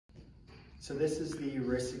So this is the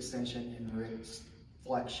wrist extension and wrist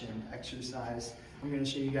flexion exercise. I'm going to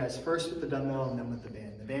show you guys first with the dumbbell and then with the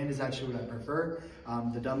band. The band is actually what I prefer.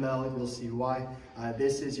 The dumbbell, you'll see why.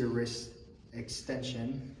 This is your wrist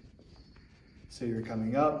extension. So you're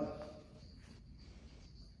coming up,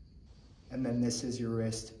 and then this is your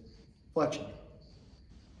wrist flexion.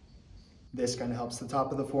 This kind of helps the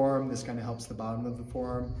top of the forearm, this kind of helps the bottom of the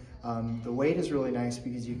forearm. The weight is really nice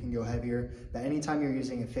because you can go heavier, but anytime you're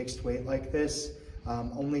using a fixed weight like this,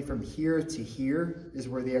 only from here to here is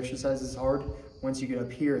where the exercise is hard. Once you get up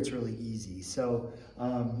here, it's really easy. So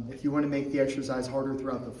if you want to make the exercise harder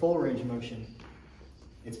throughout the full range of motion,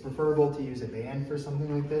 it's preferable to use a band for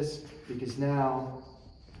something like this, because now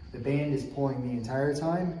the band is pulling the entire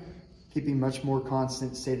time, keeping much more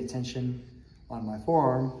constant state of tension on my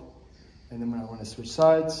forearm. And then when I want to switch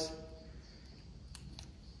sides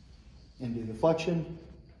and do the flexion,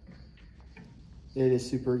 it is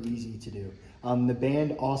super easy to do. The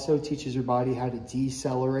band also teaches your body how to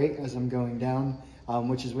decelerate as I'm going down,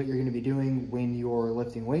 which is what you're going to be doing when you're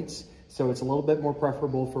lifting weights. So it's a little bit more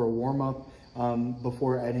preferable for a warm-up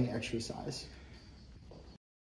before adding exercise.